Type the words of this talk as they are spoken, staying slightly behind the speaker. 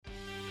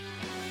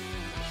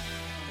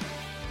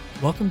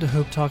Welcome to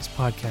Hope Talks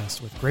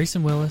podcast with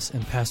Grayson Willis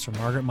and Pastor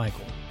Margaret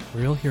Michael,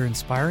 where you'll hear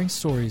inspiring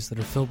stories that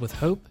are filled with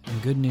hope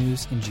and good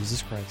news in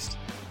Jesus Christ.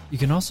 You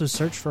can also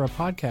search for our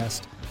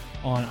podcast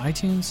on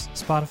iTunes,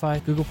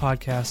 Spotify, Google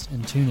Podcasts,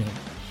 and TuneIn.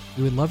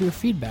 We would love your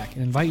feedback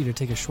and invite you to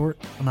take a short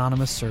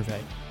anonymous survey.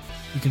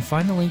 You can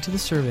find the link to the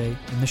survey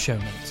in the show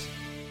notes.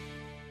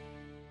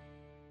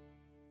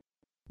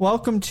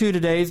 Welcome to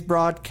today's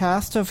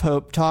broadcast of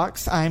Hope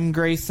Talks. I'm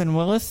Grayson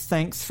Willis.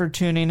 Thanks for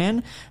tuning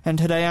in. And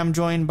today I'm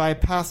joined by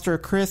Pastor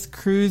Chris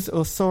Cruz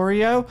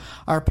Osorio,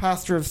 our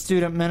pastor of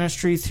student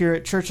ministries here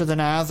at Church of the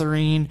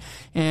Nazarene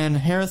in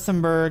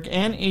Harrisonburg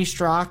and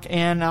East Rock,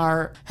 and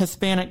our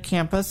Hispanic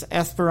campus,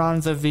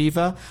 Esperanza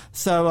Viva.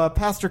 So,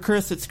 Pastor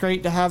Chris, it's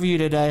great to have you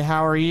today.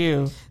 How are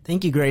you?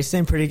 Thank you,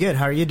 Grayson. Pretty good.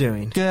 How are you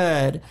doing?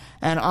 Good.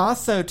 And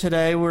also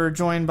today we're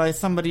joined by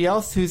somebody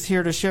else who's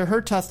here to share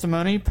her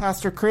testimony.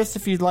 Pastor Chris,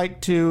 if you'd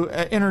like to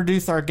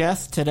introduce our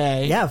guest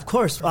today. Yeah, of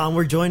course.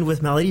 We're joined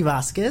with Melody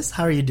Vasquez.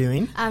 How are you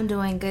doing? I'm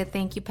doing good.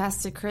 Thank you,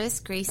 Pastor Chris.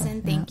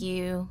 Grayson, thank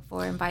you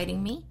for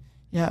inviting me.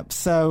 Yep.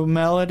 So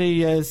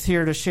Melody is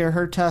here to share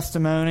her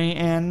testimony.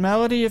 And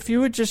Melody, if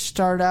you would just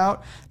start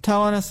out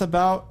telling us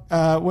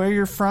about where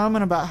you're from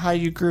and about how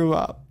you grew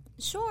up.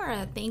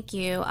 Sure. Thank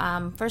you.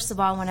 First of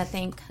all, I want to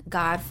thank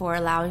God for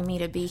allowing me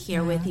to be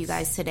here with you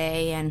guys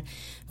today, and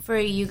for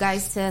you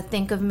guys to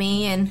think of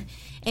me and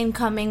in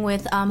coming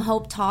with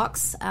Hope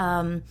Talks.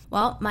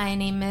 Well, my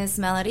name is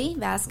Melody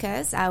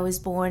Vasquez. I was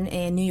born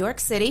in New York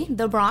City,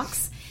 the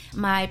Bronx.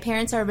 My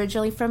parents are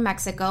originally from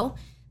Mexico.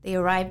 They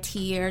arrived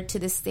here to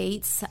the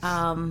States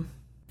from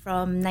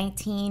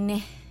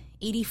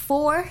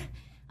 1984.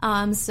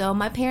 So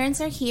my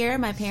parents are here.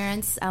 My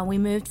parents, we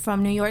moved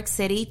from New York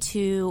City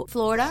to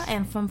Florida,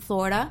 and from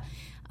Florida,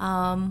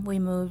 we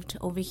moved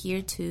over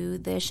here to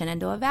the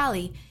Shenandoah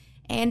Valley.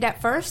 And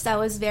at first, I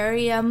was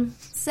very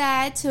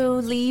sad to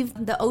leave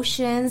the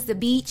oceans, the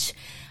beach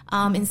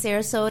in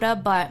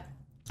Sarasota, but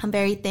I'm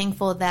very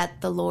thankful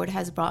that the Lord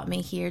has brought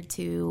me here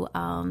to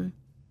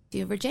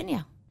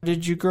Virginia.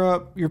 Did you grow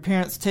up, your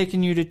parents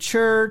taking you to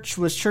church?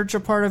 Was church a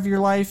part of your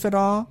life at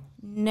all?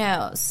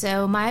 No.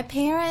 So my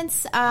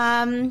parents,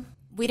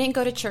 we didn't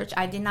go to church.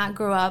 I did not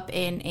grow up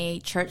in a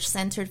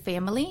church-centered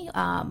family.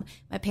 My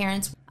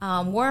parents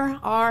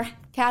are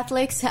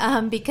Catholics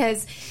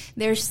because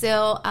they're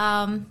still,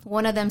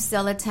 one of them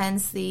still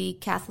attends the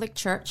Catholic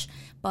Church.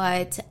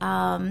 But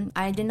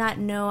I did not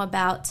know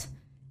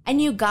I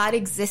knew God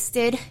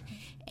existed,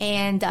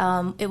 and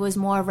it was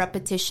more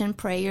repetition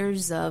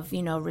prayers of,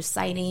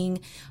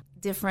 reciting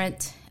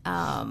different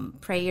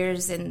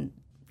prayers and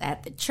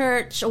at the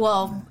church.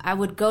 Well, I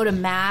would go to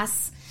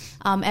Mass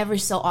every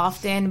so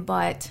often,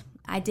 but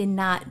I did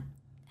not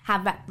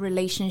have that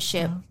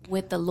relationship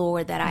with the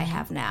Lord that I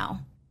have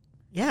now.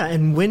 Yeah,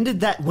 and when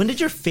did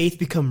your faith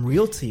become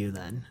real to you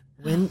then?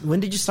 When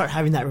did you start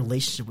having that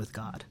relationship with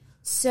God?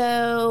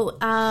 So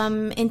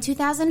in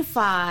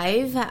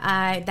 2005,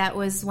 that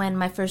was when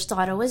my first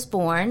daughter was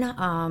born.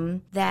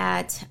 5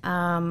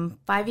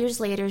 years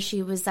later,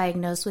 she was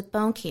diagnosed with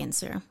bone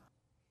cancer.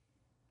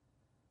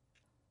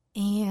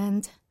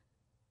 And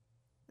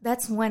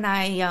that's when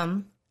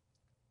I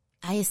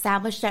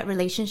established that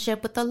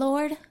relationship with the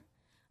Lord.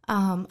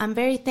 I'm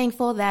very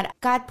thankful that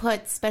God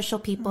put special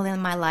people in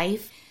my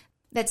life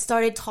that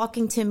started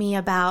talking to me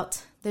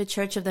about the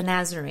Church of the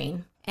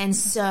Nazarene. And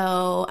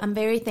So I'm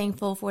very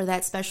thankful for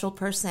that special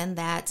person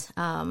that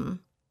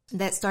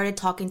started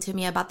talking to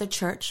me about the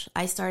church.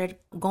 I started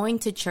going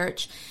to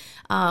church.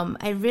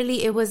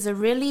 It was a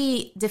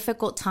really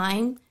difficult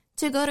time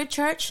to go to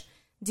church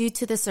due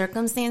to the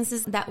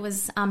circumstances that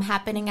was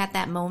happening at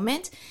that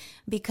moment,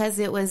 because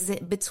it was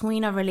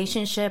between a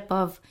relationship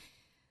of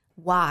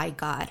why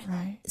God.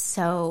 Right.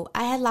 So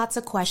I had lots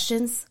of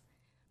questions,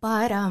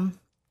 but I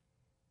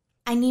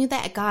knew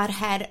that God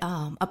had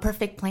a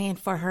perfect plan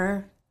for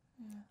her,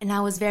 and I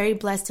was very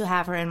blessed to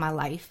have her in my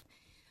life.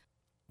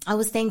 I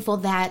was thankful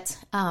that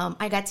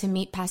I got to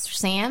meet Pastor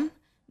Sam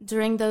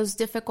during those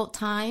difficult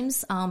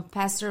times,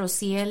 Pastor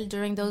Ociel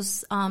during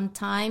those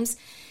times,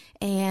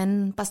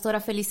 and Pastora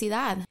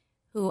Felicidad,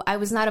 who I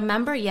was not a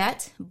member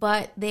yet,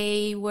 but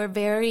they were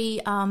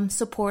very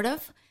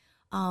supportive.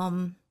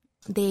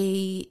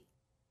 They,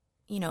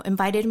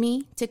 invited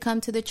me to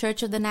come to the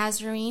Church of the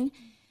Nazarene.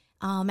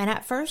 And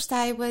at first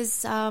I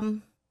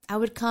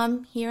would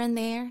come here and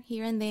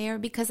there,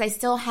 because I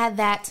still had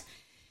that,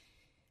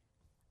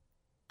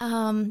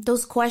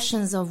 those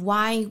questions of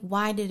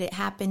why did it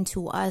happen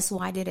to us?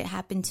 Why did it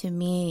happen to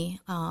me?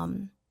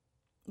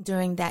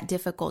 During that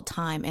difficult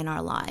time in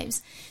our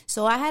lives.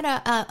 So I had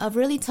a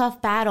really tough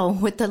battle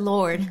with the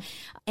Lord.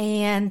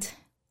 And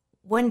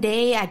one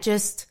day I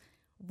just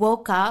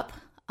woke up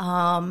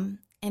and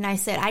I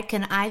said, I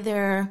can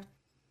either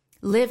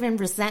live in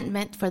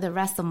resentment for the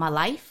rest of my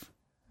life,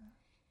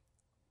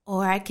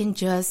 or I can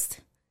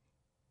just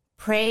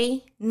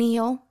pray,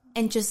 kneel,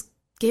 and just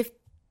give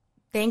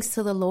thanks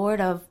to the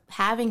Lord of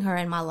having her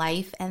in my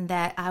life, and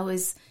that I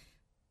was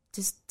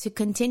just to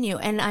continue.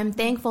 And I'm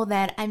thankful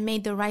that I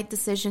made the right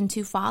decision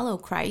to follow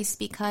Christ,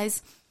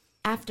 because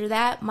after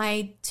that,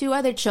 my 2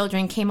 other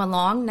children came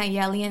along,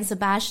 Nayeli and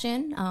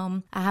Sebastian.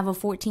 I have a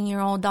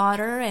 14-year-old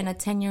daughter and a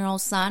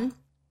 10-year-old son.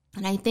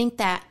 And I think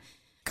that,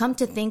 come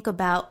to think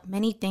about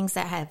many things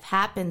that have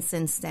happened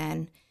since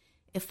then,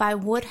 if I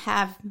would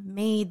have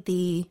made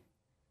the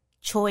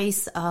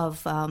choice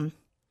of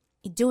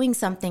doing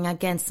something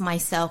against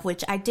myself,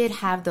 which I did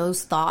have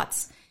those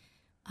thoughts,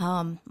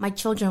 my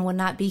children would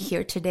not be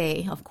here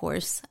today, of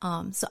course.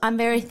 So I'm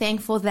very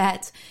thankful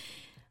that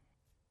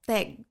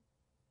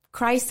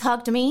Christ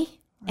hugged me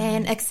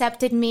and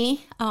accepted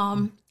me,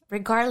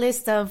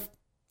 regardless of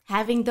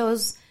having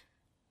those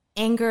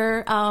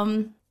anger,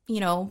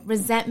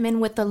 resentment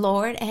with the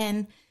Lord.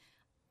 And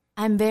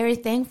I'm very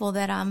thankful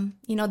that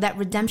that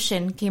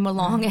redemption came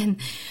along, and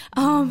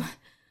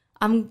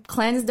I'm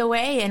cleansed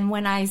away. And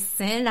when I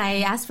sin,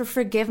 I ask for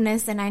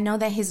forgiveness, and I know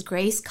that His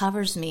grace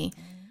covers me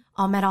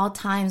at all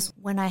times.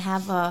 When I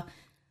have a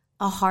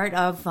heart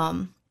of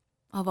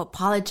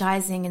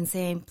apologizing and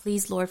saying,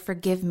 please, Lord,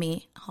 forgive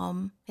me,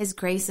 His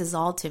grace is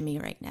all to me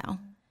right now.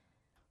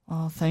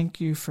 Well, thank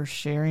you for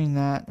sharing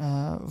that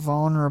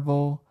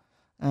vulnerable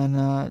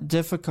and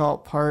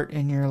difficult part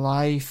in your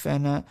life.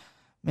 And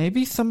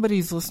maybe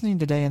somebody's listening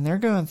today and they're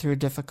going through a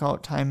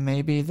difficult time.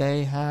 Maybe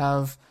they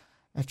have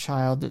a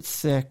child that's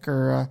sick,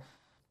 or a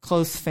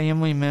close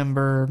family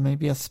member,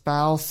 maybe a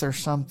spouse or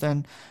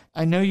something.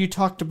 I know you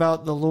talked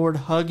about the Lord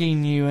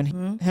hugging you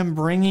and Him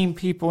bringing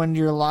people into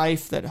your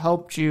life that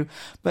helped you,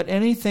 but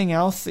anything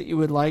else that you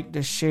would like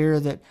to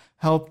share that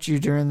helped you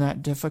during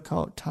that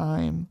difficult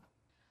time?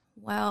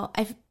 Well,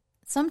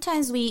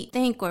 sometimes we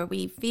think, or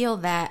we feel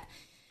that,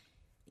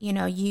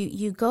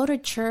 you go to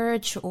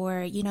church,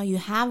 or, you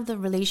have the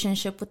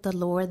relationship with the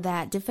Lord,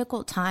 that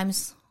difficult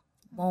times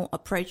won't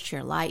approach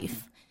your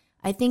life.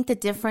 I think the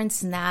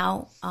difference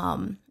now,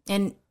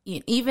 and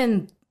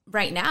even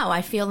right now,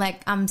 I feel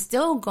like I'm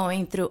still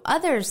going through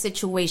other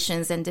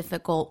situations and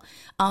difficult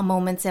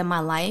moments in my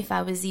life.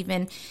 I was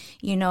even,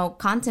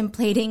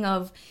 contemplating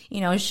of,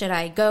 should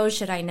I go,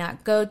 should I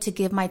not go to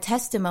give my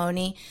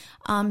testimony,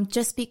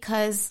 just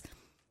because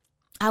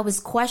I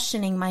was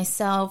questioning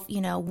myself,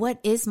 what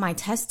is my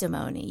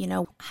testimony?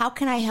 How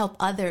can I help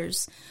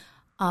others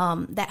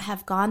that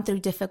have gone through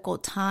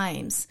difficult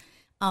times,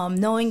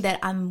 knowing that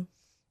I'm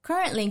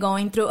currently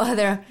going through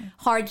other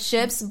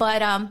hardships,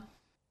 but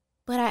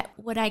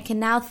what I can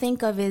now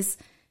think of is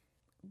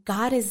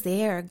God is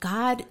there.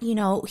 God,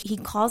 He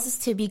calls us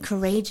to be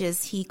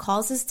courageous. He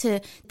calls us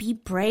to be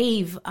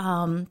brave.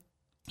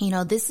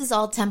 This is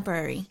all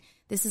temporary.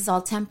 This is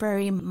all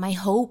temporary. My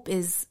hope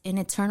is in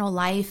eternal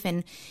life,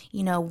 and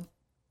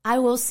I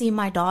will see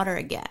my daughter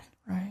again.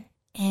 Right.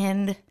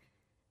 And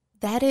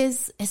that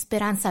is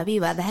esperanza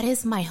viva. That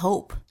is my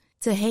hope,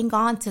 to hang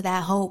on to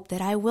that hope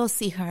that I will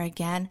see her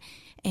again.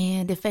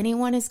 And if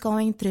anyone is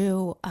going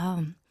through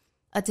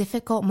a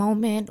difficult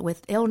moment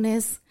with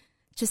illness,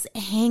 just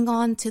hang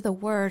on to the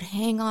word,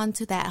 hang on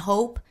to that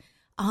hope.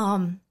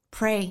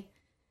 Pray.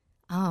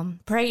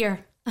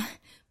 Prayer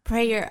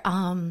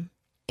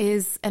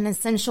is an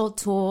essential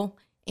tool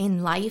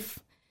in life.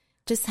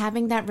 Just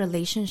having that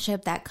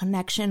relationship, that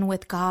connection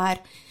with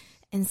God,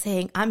 and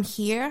saying, I'm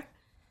here.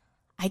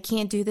 I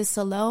can't do this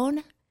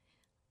alone.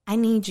 I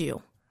need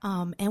you.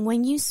 And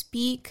when you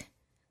speak,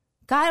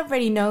 God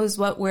already knows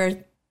what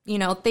we're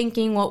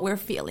thinking, what we're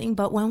feeling.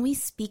 But when we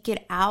speak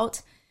it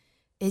out,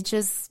 it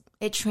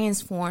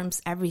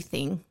transforms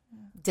everything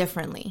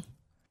differently.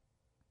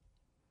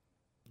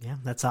 Yeah,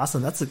 that's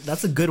awesome.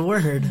 That's a good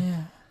word.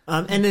 Yeah.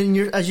 And then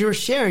as you were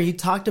sharing, you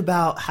talked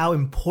about how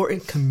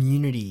important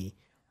community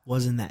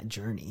was in that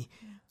journey.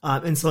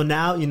 And so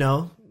now,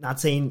 not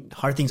saying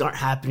hard things aren't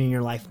happening in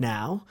your life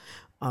now,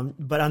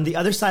 but on the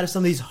other side of some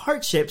of these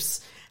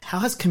hardships, how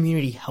has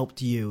community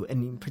helped you?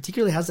 And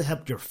particularly, how has it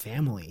helped your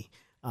family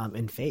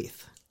in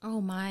faith? Oh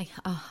my,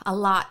 a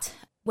lot.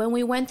 When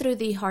we went through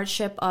the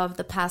hardship of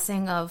the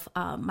passing of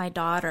my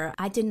daughter,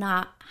 I did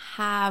not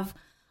have,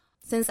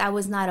 since I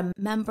was not a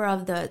member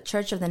of the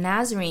Church of the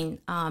Nazarene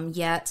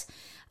yet,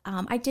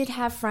 I did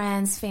have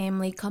friends,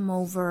 family come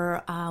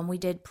over. We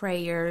did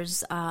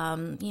prayers.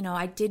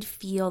 I did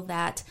feel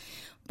that.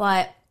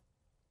 But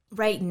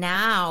right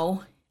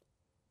now,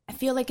 I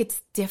feel like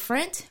it's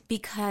different,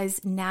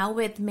 because now,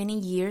 with many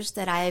years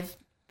that I've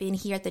been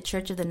here at the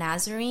Church of the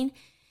Nazarene,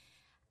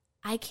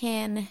 I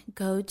can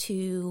go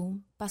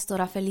to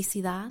Pastora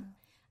Felicidad.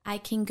 I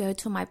can go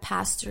to my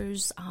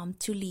pastors,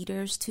 to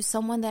leaders, to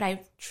someone that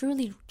I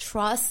truly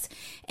trust,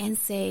 and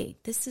say,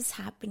 this is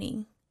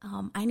happening.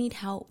 I need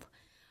help.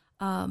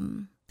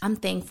 I'm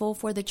thankful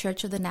for the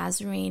Church of the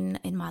Nazarene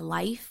in my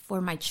life, for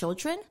my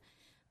children,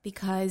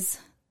 because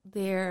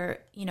they're,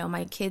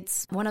 my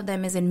kids, one of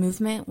them is in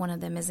Movement, one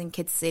of them is in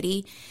Kid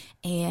City,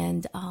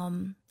 and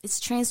it's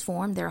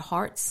transformed their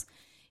hearts.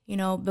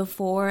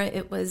 Before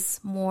it was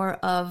more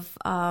of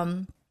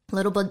a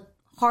little bit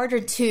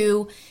harder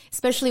to,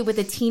 especially with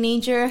a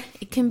teenager,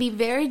 it can be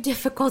very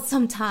difficult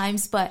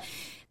sometimes, but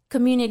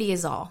community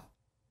is all.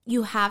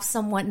 You have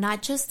someone,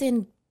 not just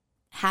in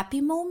happy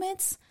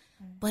moments,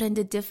 but in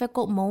the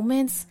difficult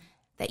moments,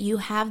 that you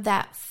have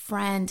that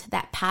friend,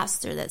 that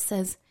pastor that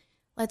says,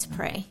 let's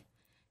pray.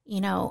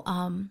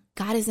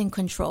 God is in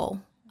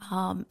control.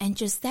 And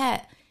just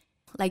that,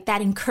 like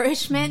that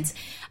encouragement,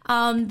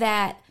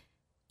 that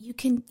you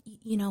can,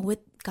 with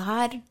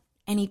God,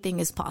 anything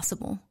is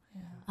possible.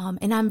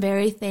 And I'm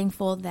very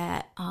thankful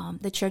that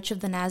the Church of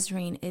the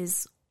Nazarene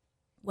is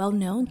well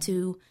known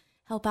to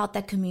help out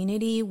that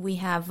community. We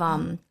have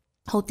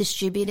Hope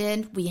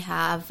Distributed. We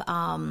have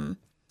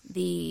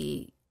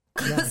the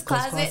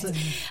closet.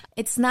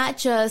 It's not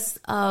just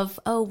of,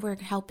 we're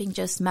helping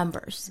just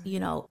members.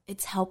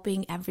 It's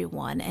helping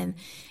everyone. And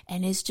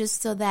it's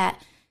just so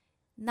that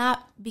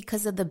not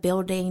because of the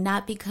building,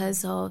 not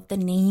because of the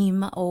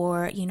name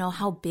or,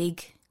 how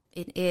big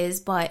it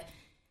is, but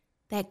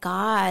that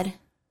God,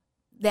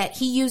 that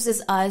he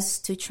uses us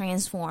to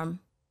transform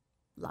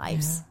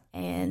lives.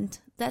 Yeah. And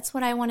that's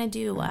what I want to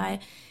do. I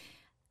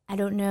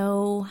don't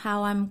know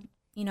how I'm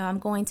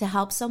going to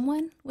help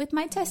someone with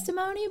my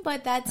testimony,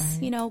 but that's,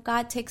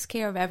 God takes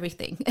care of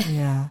everything.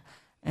 Yeah.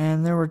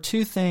 And there were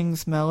two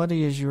things,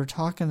 Melody, as you were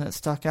talking that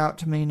stuck out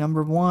to me.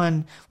 Number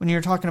one, when you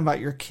were talking about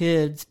your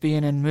kids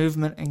being in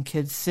movement in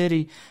Kids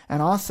City,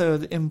 and also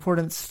the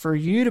importance for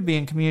you to be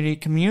in community.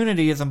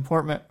 Community is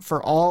important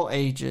for all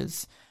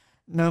ages.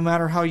 No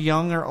matter how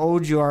young or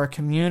old you are,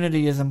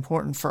 community is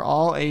important for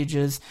all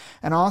ages.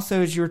 And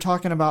also, as you were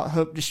talking about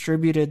Hope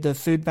Distributed, the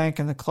food bank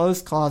and the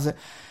clothes closet,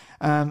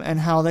 and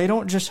how they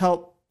don't just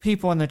help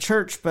people in the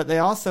church, but they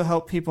also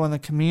help people in the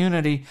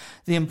community.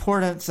 The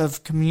importance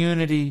of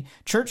community,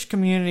 church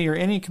community or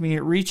any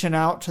community, reaching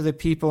out to the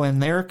people in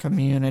their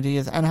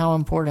communities, and how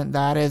important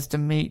that is to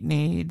meet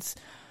needs.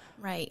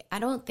 Right. I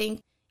don't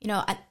think,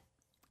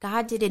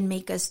 God didn't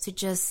make us to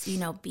just,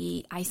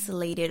 be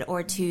isolated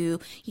or to,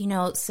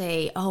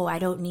 say, I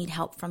don't need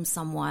help from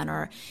someone,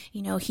 or,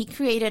 he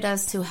created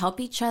us to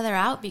help each other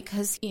out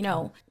because,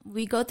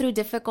 we go through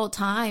difficult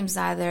times,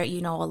 either,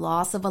 a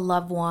loss of a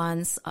loved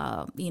ones,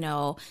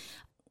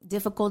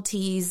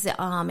 difficulties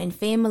in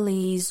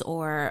families,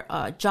 or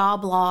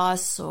job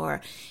loss,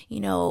 or,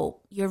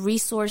 your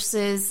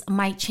resources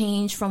might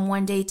change from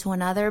one day to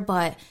another.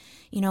 But,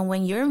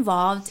 when you're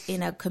involved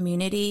in a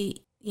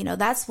community,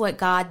 that's what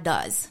God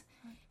does.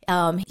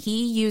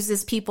 He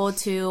uses people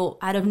to,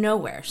 out of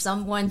nowhere,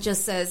 someone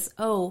just says,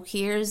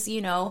 here's,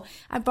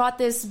 I brought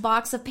this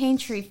box of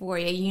pantry for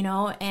you,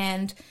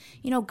 and,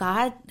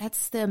 God,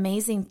 that's the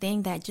amazing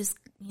thing that just,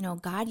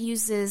 God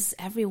uses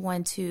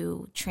everyone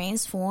to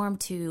transform,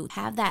 to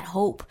have that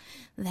hope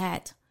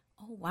that,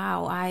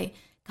 I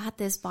got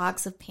this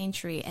box of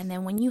pantry. And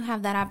then when you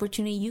have that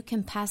opportunity, you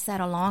can pass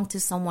that along to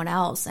someone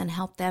else and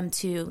help them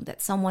too,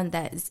 that someone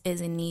that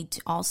is in need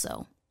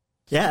also.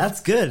 Yeah,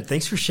 that's good.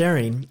 Thanks for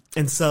sharing.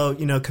 And so,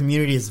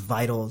 community is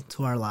vital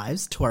to our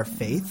lives, to our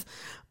faith,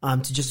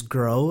 to just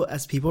grow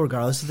as people,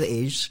 regardless of the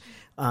age,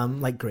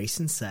 like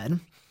Grayson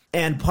said.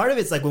 And part of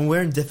it's like when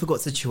we're in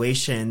difficult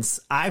situations,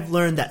 I've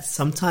learned that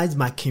sometimes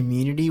my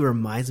community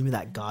reminds me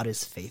that God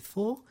is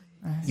faithful,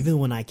 even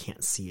when I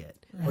can't see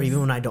it, or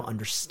even when I don't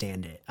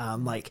understand it.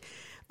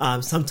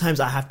 Sometimes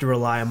I have to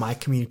rely on my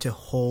community to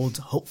hold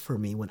hope for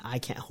me when I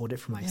can't hold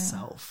it for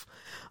myself.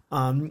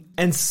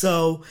 And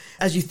so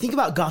as you think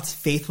about God's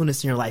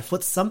faithfulness in your life,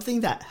 what's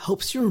something that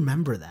helps you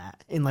remember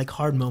that in like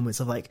hard moments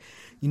of like,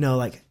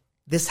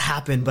 this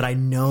happened, but I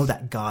know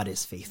that God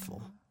is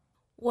faithful?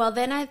 Well,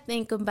 then I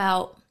think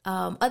about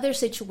other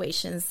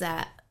situations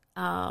that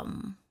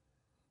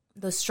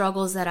the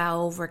struggles that I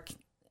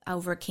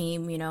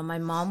overcame. My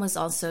mom was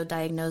also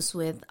diagnosed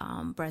with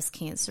breast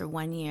cancer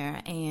one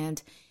year,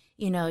 and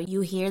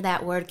you hear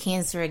that word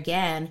cancer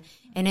again,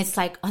 and it's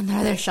like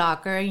another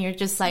shocker. And you're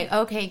just like,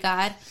 okay,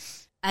 God,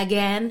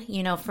 again,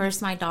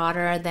 first my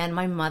daughter, then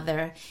my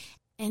mother.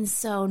 And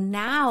so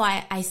now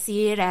I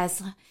see it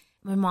as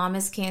my mom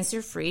is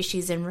cancer free.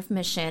 She's in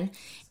remission,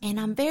 and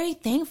I'm very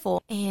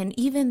thankful. And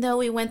even though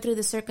we went through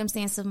the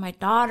circumstance of my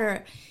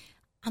daughter,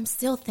 I'm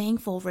still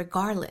thankful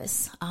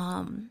regardless.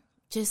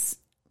 Just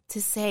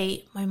to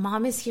say, my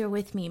mom is here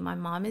with me. My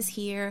mom is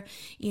here,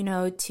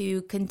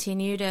 to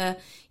continue to,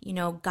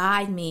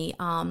 guide me,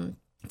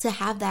 to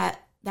have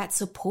that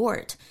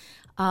support.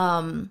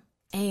 And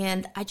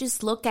I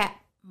just look at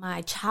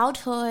my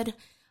childhood,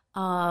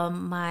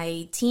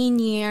 my teen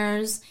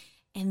years,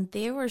 and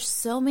there were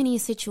so many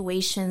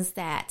situations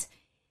that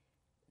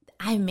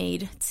I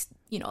made,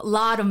 a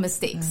lot of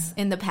mistakes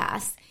in the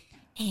past.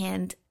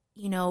 And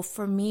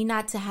for me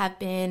not to have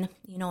been,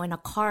 in a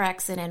car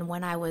accident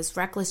when I was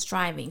reckless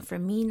driving, for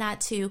me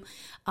not to,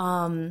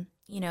 when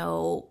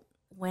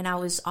I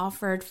was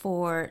offered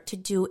to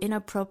do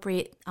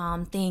inappropriate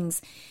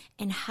things,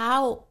 and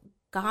how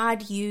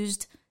God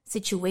used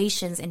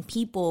situations and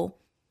people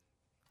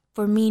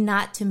for me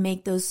not to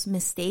make those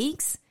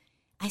mistakes.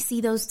 I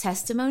see those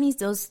testimonies,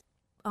 those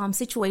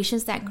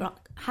situations that,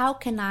 how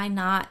can I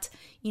not,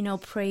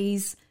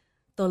 praise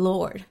the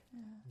Lord?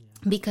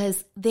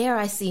 Because there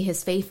I see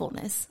his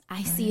faithfulness.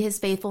 I see his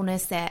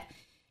faithfulness that,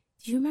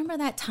 do you remember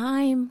that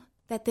time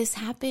that this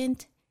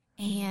happened?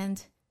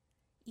 And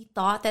you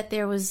thought that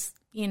there was,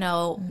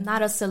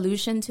 not a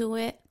solution to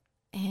it.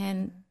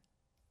 And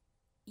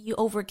you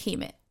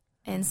overcame it.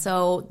 And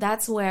so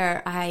that's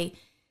where I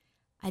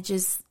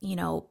just,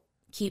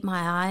 keep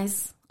my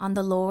eyes on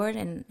the Lord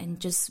and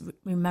just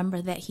remember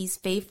that he's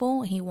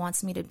faithful. He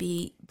wants me to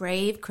be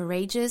brave,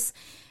 courageous,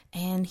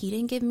 and he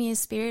didn't give me a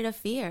spirit of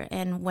fear.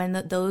 And when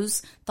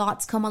those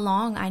thoughts come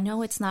along, I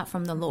know it's not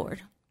from the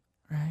Lord.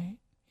 Right.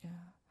 Yeah.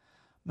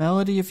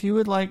 Melody, if you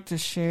would like to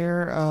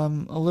share a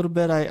little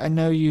bit, I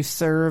know you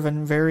serve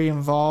and very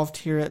involved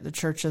here at the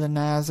Church of the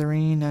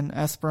Nazarene and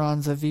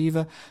Esperanza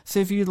Viva.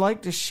 So if you'd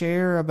like to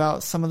share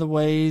about some of the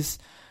ways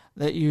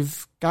that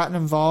you've gotten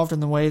involved in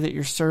the way that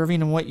you're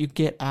serving and what you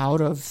get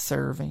out of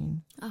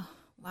serving. Oh,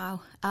 wow.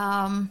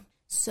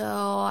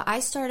 So I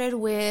started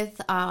with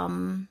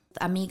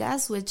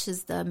Amigas, which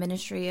is the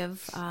ministry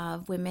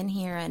of women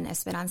here in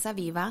Esperanza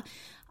Viva.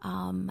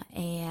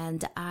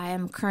 And I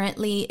am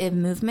currently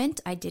in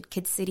movement. I did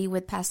Kid City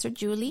with Pastor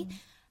Julie.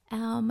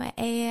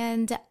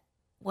 And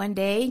one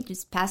day,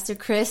 just Pastor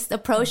Chris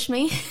approached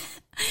me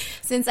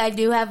since I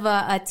do have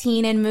a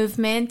teen in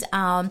movement.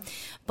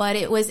 But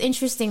it was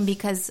interesting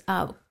because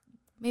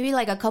maybe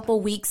like a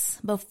couple weeks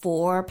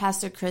before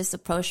Pastor Chris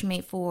approached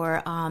me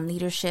for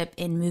leadership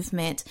in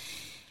movement,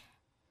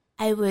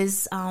 I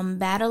was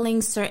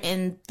battling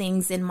certain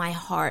things in my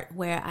heart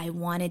where I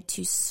wanted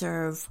to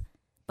serve,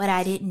 but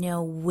I didn't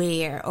know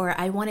where, or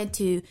I wanted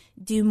to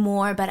do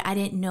more, but I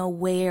didn't know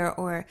where,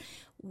 or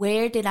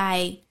where did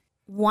I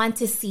want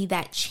to see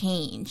that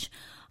change.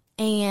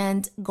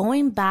 And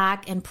going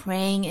back and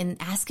praying and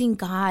asking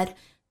God,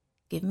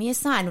 give me a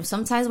sign.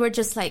 Sometimes we're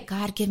just like,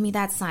 God, give me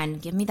that sign,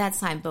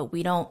 but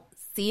we don't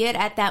see it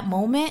at that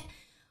moment.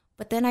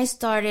 But then I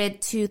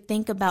started to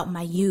think about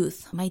my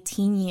youth, my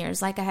teen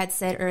years. Like I had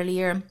said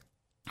earlier,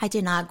 I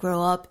did not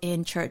grow up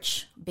in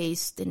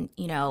church-based,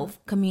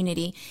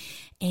 community.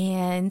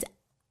 And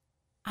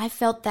I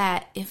felt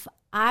that if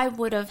I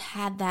would have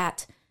had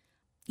that,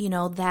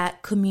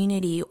 that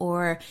community,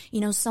 or,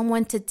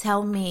 someone to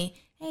tell me,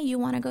 hey, you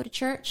want to go to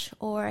church?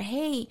 Or,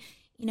 hey,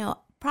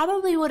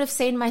 probably would have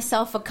saved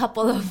myself a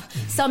couple of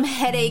some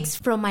headaches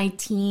from my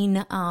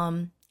teen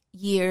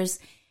years.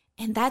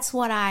 And that's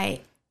what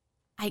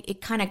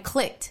it kind of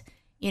clicked.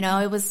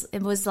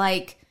 It was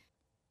like,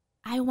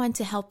 I want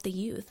to help the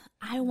youth.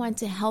 I want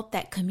to help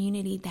that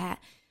community that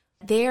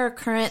they're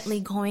currently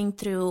going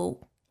through,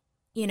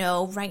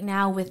 right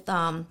now with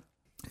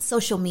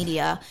social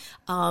media,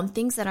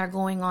 things that are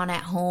going on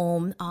at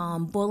home,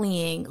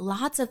 bullying,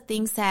 lots of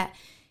things that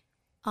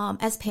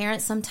as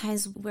parents,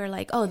 sometimes we're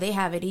like, oh, they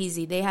have it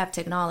easy. They have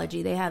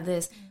technology. They have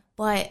this.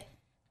 But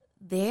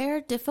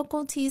their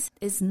difficulties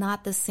is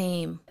not the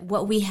same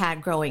what we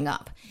had growing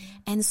up.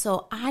 And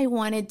so I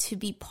wanted to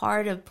be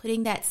part of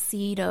putting that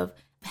seed of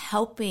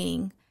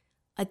helping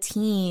a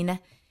teen,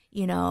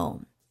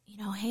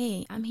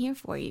 hey, I'm here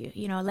for you.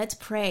 Let's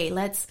pray.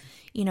 Let's,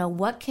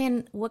 what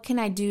can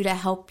I do to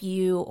help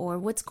you, or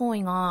what's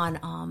going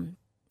on?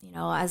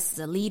 As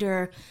a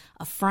leader,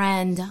 a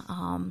friend.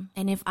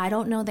 And if I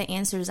don't know the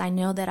answers, I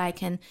know that I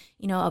can,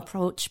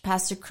 approach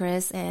Pastor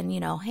Chris and,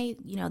 hey,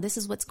 this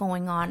is what's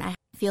going on. I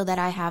feel that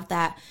I have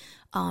that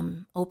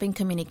open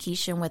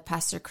communication with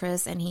Pastor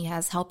Chris, and he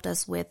has helped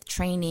us with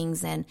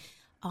trainings and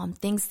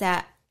things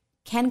that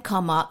can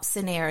come up,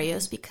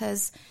 scenarios,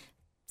 because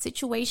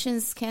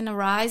situations can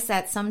arise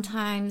that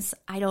sometimes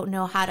I don't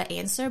know how to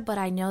answer, but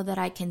I know that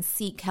I can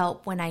seek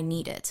help when I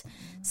need it.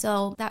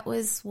 So that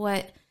was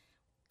what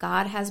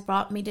God has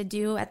brought me to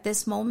do at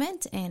this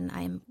moment, and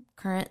I'm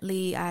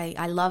currently,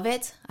 I love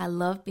it. I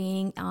love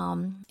being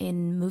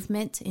in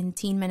movement, in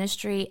teen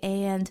ministry,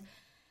 and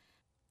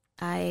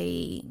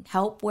I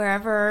help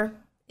wherever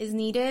is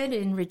needed,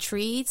 in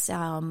retreats,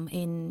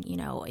 in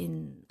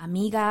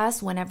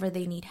Amigas, whenever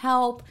they need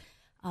help.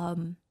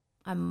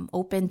 I'm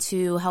open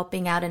to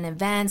helping out in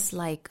events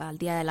like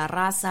Dia de la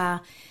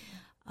Raza,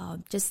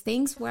 just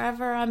things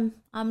wherever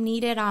I'm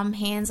needed. I'm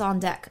hands on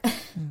deck.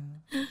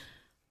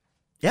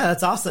 Yeah,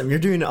 that's awesome. You're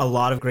doing a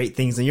lot of great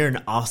things, and you're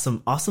an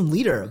awesome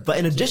leader. But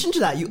in addition to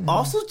that, you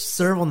also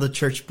serve on the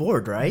church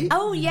board, right?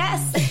 Oh,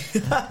 yes.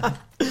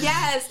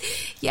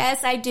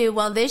 Yes, I do.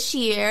 Well, this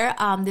year,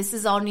 this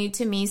is all new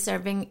to me,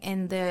 serving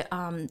in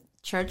the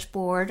church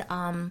board,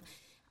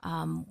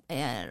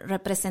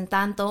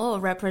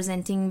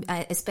 representing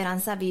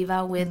Esperanza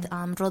Viva with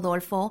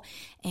Rodolfo,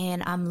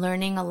 and I'm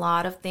learning a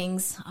lot of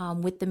things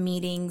with the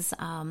meetings,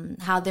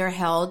 how they're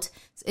held.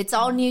 It's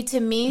all new to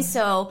me,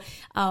 so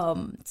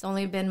it's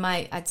only been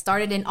I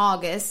started in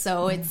August,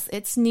 so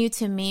it's new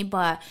to me,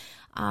 but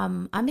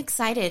I'm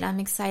excited. I'm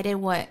excited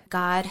what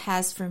God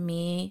has for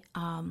me.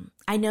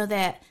 I know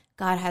that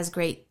God has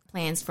great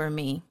plans for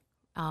me,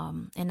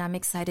 and I'm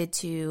excited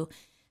to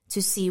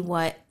see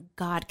what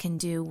God can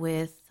do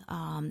with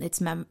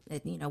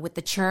with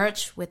the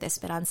church, with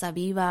Esperanza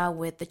Viva,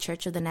 with the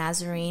Church of the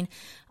Nazarene,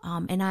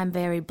 and I'm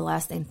very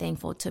blessed and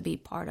thankful to be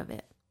part of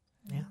it.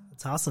 Yeah,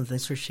 that's awesome.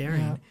 Thanks for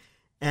sharing. Yeah.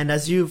 And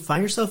as you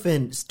find yourself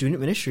in student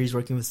ministries,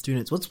 working with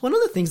students, what's one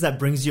of the things that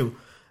brings you?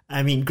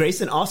 I mean,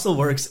 Grayson also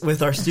works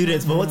with our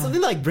students, but what's something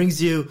that brings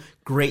you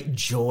great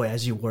joy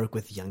as you work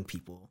with young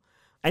people?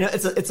 I know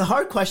it's a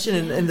hard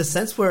question in the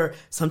sense where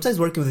sometimes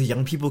working with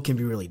young people can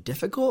be really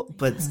difficult,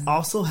 but it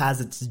also has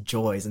its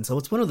joys. And so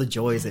it's one of the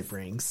joys it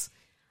brings.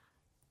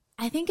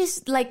 I think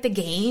it's like the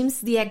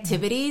games, the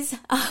activities,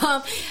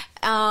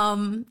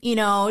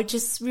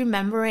 just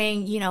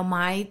remembering,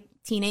 my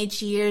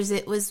teenage years.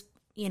 It was,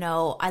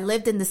 I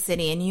lived in the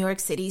city, in New York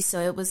City.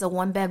 So it was a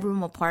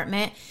 1-bedroom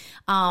apartment.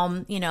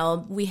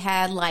 We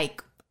had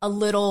like a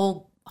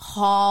little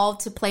hall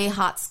to play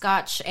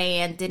hopscotch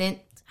and didn't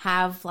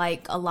have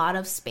like a lot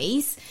of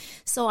space.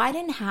 So I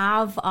didn't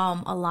have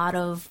a lot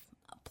of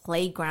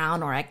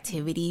playground or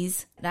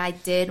activities that I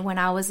did when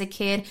I was a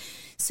kid.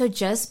 So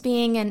just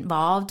being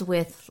involved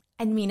with,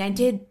 I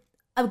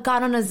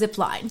got on a zip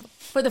line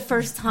for the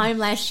first time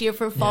last year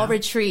for fall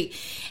retreat.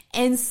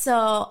 And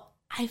so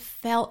I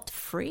felt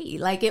free.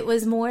 Like it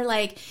was more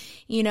like,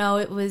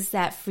 it was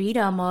that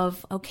freedom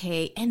of,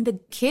 okay. And the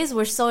kids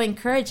were so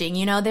encouraging,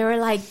 they were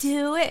like,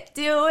 do it.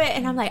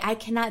 And I'm like, I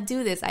cannot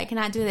do this.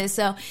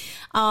 So,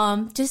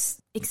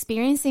 just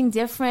experiencing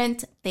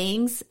different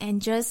things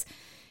and just,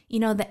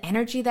 the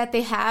energy that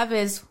they have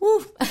is,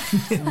 whew.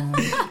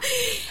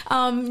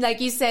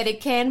 Like you said,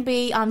 it can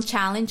be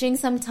challenging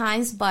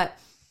sometimes, but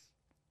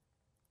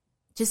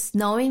just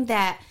knowing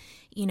that,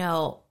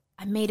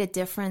 I made a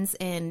difference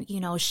in,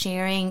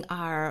 sharing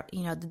our,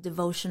 the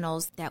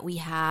devotionals that we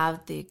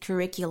have, the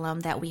curriculum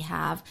that we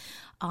have,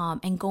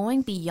 and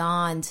going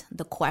beyond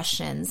the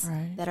questions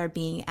that are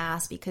being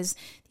asked, because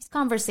these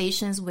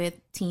conversations with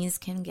teens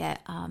can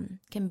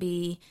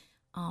be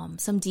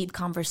some deep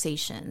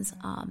conversations.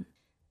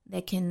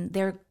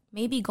 They're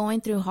maybe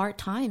going through hard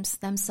times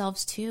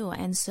themselves too.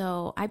 And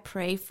so I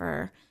pray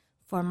for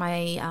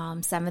my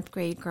 7th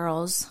grade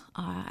girls.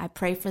 I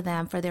pray for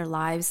them, for their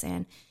lives.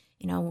 And,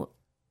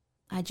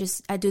 I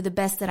do the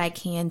best that I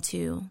can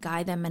to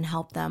guide them and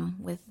help them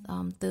with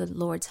the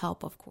Lord's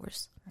help, of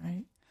course.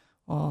 Right.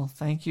 Well,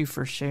 thank you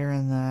for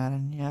sharing that.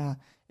 And yeah,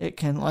 it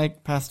can,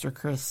 like Pastor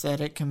Chris said,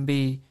 it can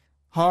be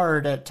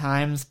hard at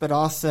times, but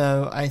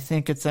also I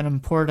think it's an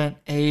important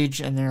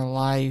age in their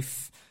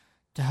life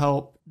to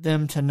help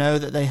them to know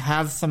that they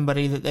have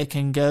somebody that they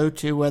can go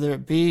to, whether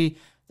it be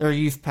their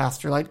youth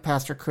pastor like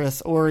Pastor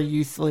Chris or a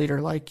youth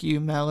leader like you,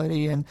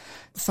 Melody, and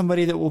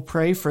somebody that will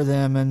pray for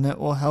them and that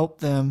will help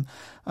them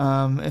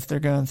if they're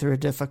going through a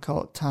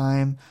difficult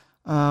time.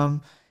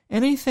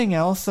 Anything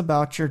else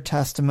about your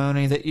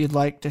testimony that you'd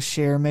like to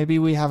share? Maybe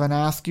we haven't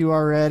asked you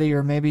already,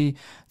 or maybe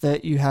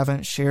that you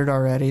haven't shared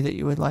already that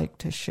you would like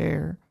to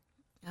share.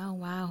 Oh,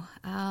 wow.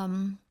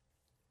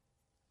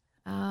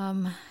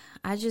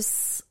 I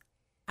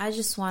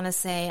just want to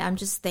say I'm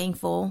just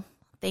thankful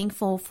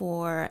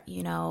for,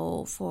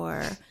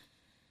 for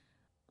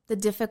the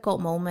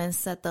difficult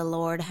moments that the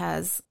Lord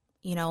has,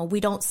 we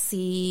don't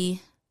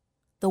see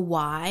the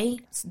why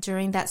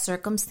during that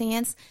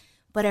circumstance,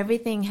 but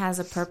everything has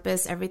a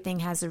purpose. Everything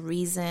has a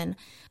reason.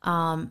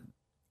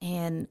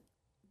 And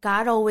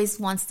God always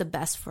wants the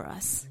best for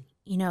us.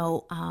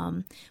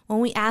 When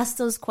we ask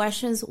those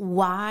questions,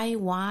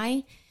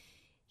 why,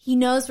 He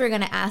knows we're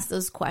going to ask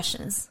those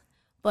questions.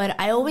 But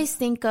I always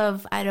think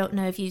of, I don't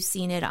know if you've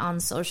seen it on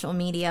social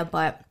media,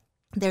 but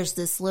there's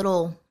this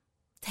little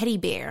teddy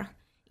bear,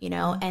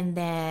 and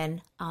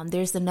then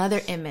there's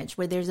another image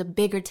where there's a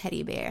bigger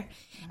teddy bear.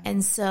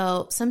 And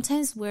so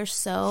sometimes we're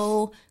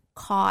so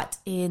caught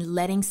in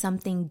letting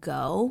something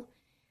go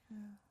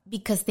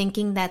because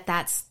thinking that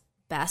that's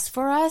best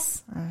for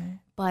us,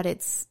 but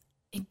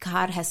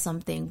God has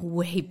something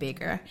way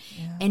bigger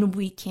and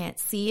we can't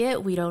see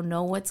it. We don't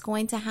know what's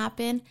going to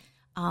happen.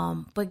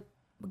 But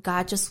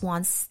God just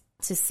wants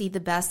to see the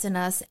best in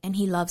us, and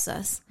He loves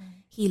us.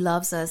 He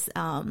loves us.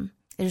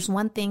 There's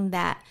one thing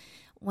that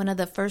one of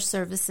the first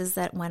services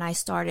that when I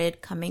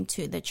started coming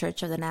to the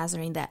Church of the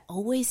Nazarene that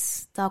always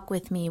stuck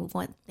with me,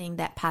 one thing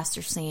that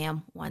Pastor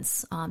Sam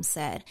once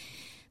said,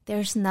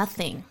 there's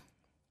nothing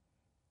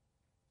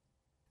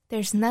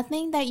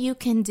that you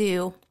can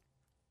do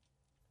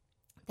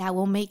that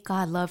will make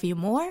God love you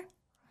more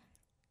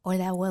or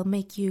that will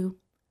make you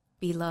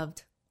be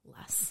loved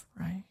less.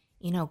 Right.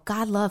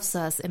 God loves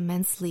us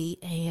immensely,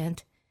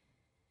 and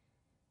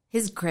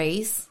His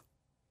grace,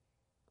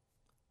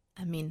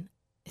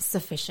 is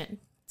sufficient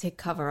to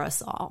cover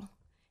us all.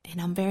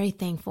 And I'm very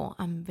thankful.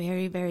 I'm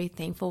very, very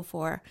thankful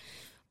for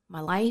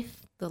my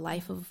life, the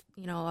life of,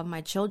 of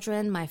my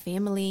children, my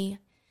family,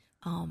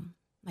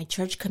 my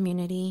church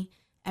community.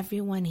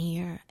 Everyone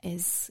here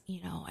is,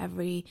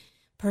 every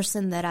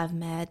person that I've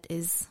met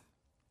is,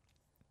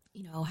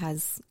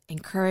 has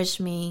encouraged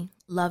me,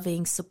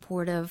 loving,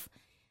 supportive.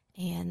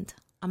 And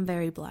I'm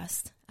very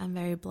blessed.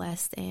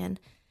 And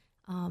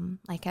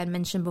like I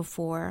mentioned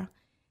before,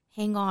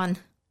 hang on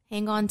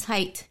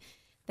tight.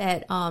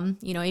 That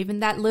even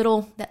that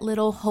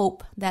little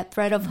hope, that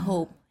thread of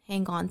hope,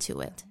 hang on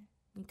to it,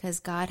 because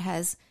God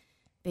has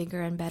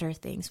bigger and better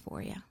things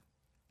for you.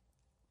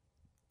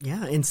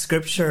 Yeah, in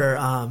Scripture,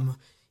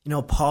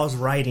 Paul's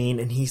writing,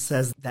 and he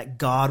says that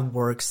God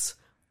works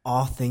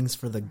all things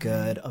for the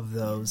good of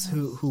those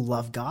who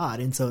love God.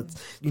 And so,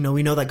 it's,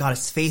 we know that God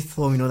is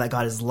faithful. We know that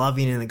God is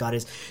loving and that God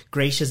is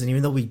gracious. And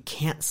even though we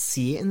can't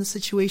see it in the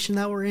situation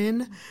that we're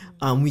in,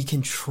 we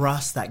can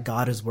trust that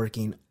God is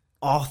working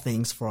all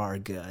things for our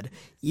good.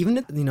 Even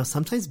if,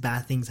 sometimes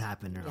bad things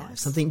happen in our life.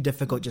 Something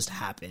difficult just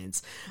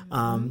happens.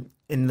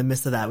 In the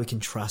midst of that, we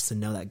can trust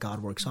and know that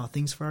God works all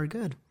things for our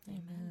good.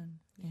 Amen.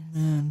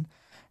 Amen.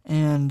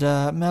 And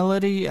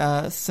Melody,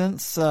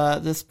 since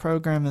this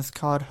program is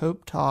called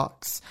Hope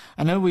Talks,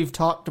 I know we've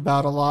talked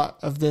about a lot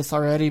of this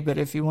already, but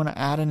if you want to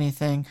add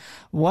anything,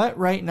 what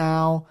right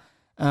now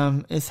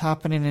is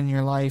happening in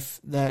your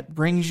life that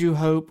brings you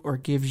hope or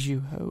gives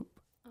you hope?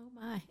 Oh,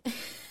 my.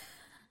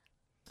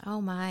 Oh,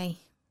 my.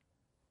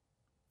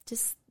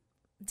 Just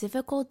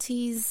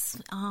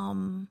difficulties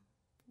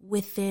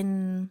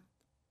within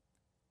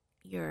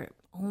your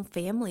own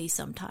family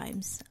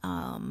sometimes.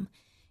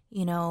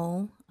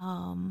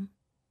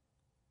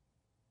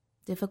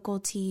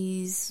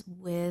 Difficulties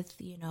with,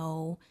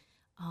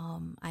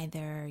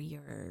 either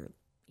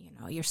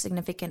your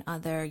significant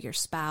other, your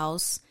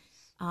spouse.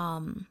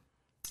 I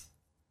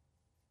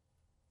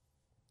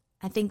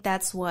think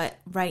that's what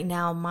right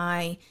now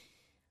my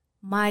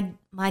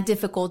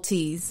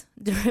difficulty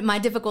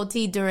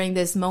during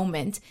this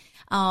moment,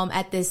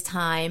 at this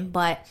time,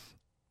 but,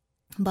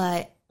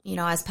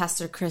 as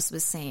Pastor Chris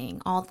was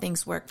saying, all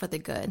things work for the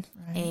good.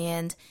 Right.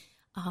 And,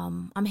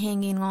 I'm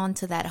hanging on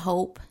to that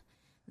hope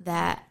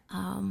that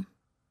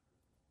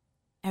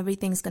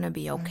everything's going to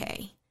be okay.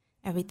 Right.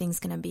 Everything's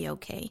going to be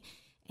okay.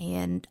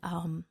 And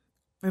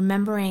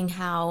remembering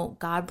how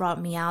God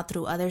brought me out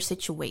through other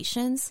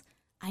situations,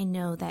 I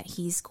know that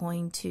he's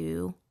going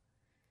to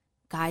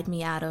guide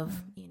me out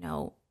of,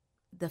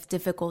 the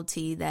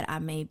difficulty that I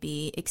may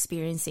be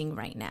experiencing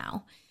right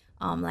now.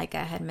 Like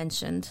I had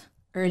mentioned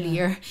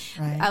earlier,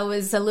 right. I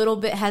was a little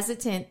bit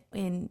hesitant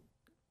in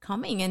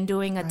coming and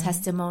doing a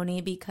testimony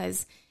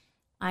because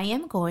I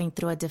am going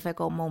through a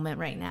difficult moment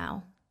right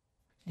now.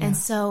 Yeah. And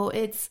so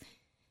it's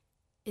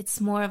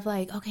more of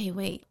like, okay,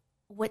 wait,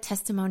 what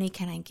testimony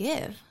can I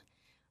give?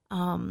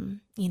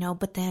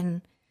 But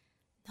then,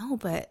 no,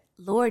 but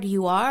Lord,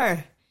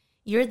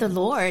 you're the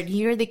Lord,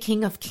 you're the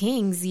King of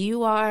Kings.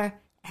 You are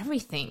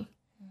everything.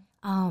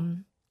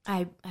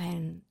 I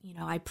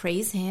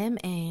praise him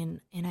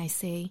and I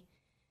say,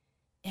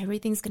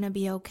 everything's going to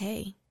be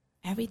okay.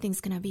 Everything's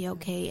going to be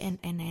okay.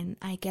 And then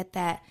I get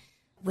that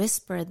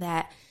whisper,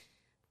 that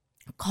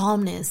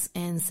calmness,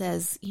 and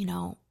says,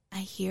 I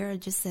hear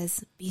it just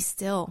says, be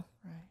still.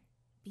 Right.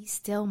 Be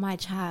still, my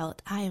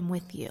child. I am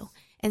with you.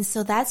 And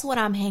so that's what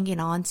I'm hanging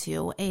on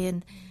to.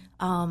 And,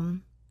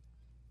 I'm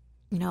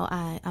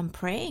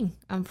praying.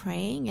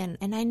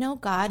 And I know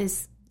God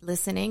is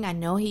listening. I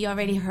know he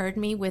already heard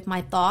me with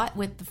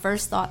the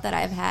first thought that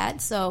I've had.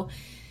 So,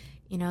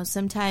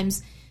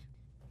 sometimes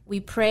we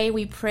pray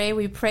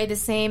the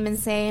same and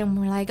same.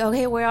 We're like,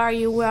 okay, where are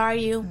you?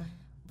 Right.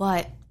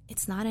 But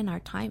it's not in our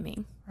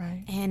timing.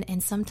 Right.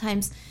 And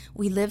sometimes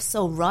we live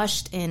so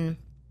rushed in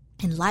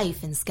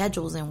life and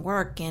schedules and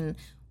work and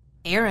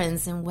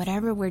errands and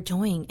whatever we're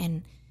doing.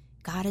 And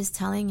God is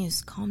telling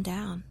us, calm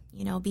down,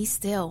 be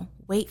still,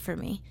 wait for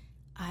me.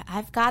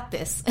 I've got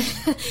this.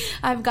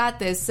 I've got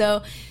this.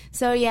 So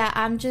yeah,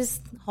 I'm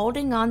just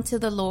holding on to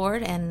the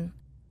Lord. And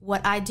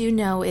what I do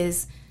know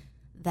is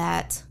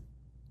that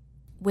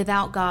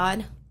without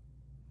God,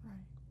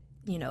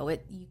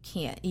 you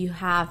can't. You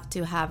have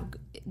to have,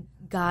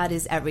 God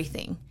is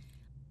everything.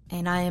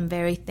 And I am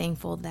very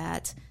thankful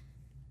that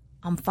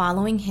I'm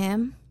following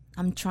him.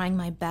 I'm trying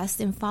my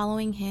best in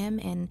following him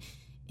and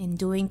in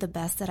doing the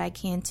best that I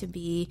can to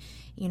be,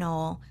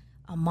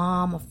 a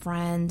mom, a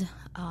friend,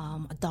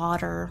 a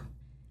daughter.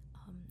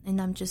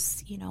 And I'm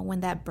just,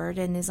 when that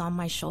burden is on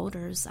my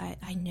shoulders,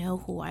 I know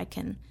who I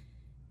can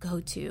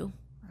go to,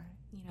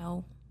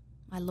 right.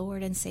 My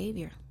Lord and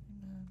Savior.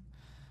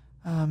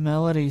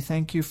 Melody,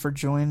 thank you for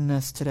joining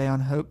us today on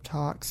Hope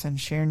Talks and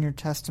sharing your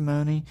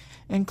testimony.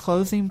 In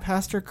closing,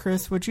 Pastor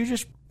Chris, would you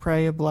just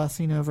pray a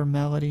blessing over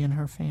Melody and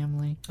her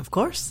family? Of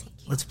course.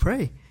 Let's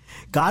pray.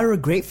 God, we're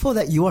grateful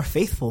that you are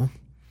faithful,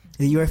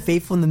 that you are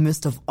faithful in the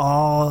midst of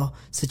all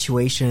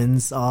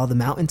situations, all the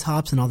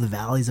mountaintops and all the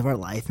valleys of our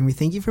life. And we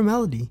thank you for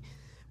Melody.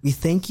 We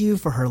thank you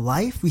for her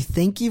life. We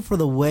thank you for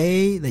the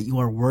way that you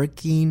are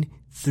working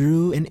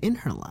through and in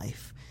her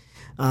life.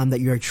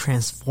 That you are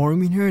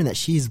transforming her and that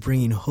she is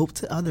bringing hope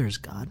to others,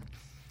 God.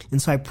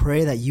 And so I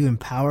pray that you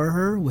empower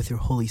her with your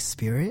Holy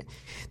Spirit,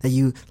 that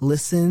you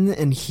listen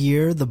and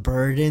hear the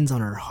burdens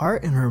on her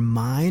heart and her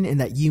mind, and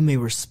that you may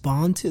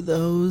respond to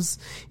those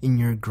in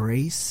your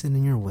grace and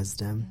in your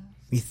wisdom.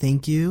 We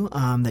thank you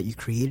that you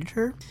created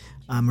her,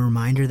 a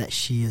reminder that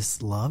she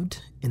is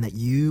loved and that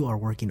you are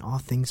working all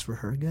things for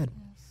her good.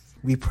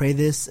 We pray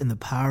this in the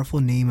powerful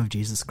name of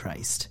Jesus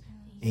Christ.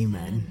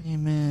 Amen.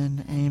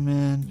 Amen.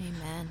 Amen.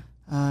 Amen.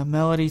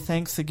 Melody,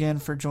 thanks again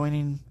for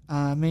joining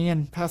me,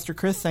 and Pastor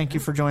Chris, thank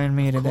you for joining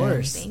me today. Of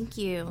course. Thank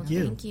you. Thank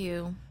you. Thank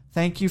you.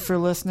 Thank you for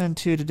listening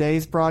to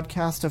today's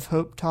broadcast of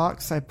Hope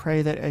Talks. I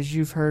pray that as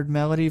you've heard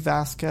Melody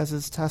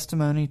Vasquez's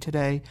testimony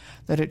today,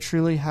 that it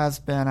truly has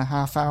been a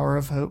half hour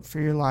of hope for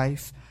your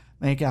life.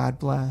 May God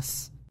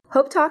bless.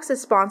 Hope Talks is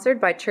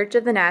sponsored by Church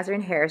of the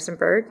Nazarene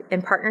Harrisonburg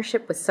in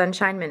partnership with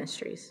Sunshine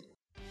Ministries.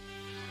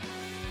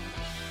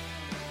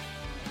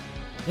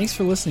 Thanks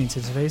for listening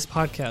to today's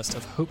podcast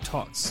of Hope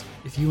Talks.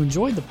 If you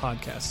enjoyed the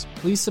podcast,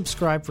 please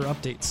subscribe for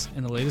updates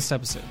and the latest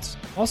episodes.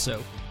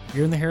 Also, if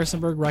you're in the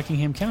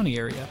Harrisonburg-Rockingham County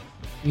area,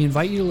 we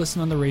invite you to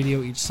listen on the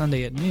radio each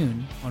Sunday at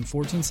noon on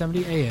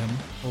 1470 AM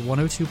or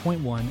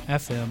 102.1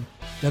 FM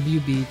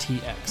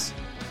WBTX.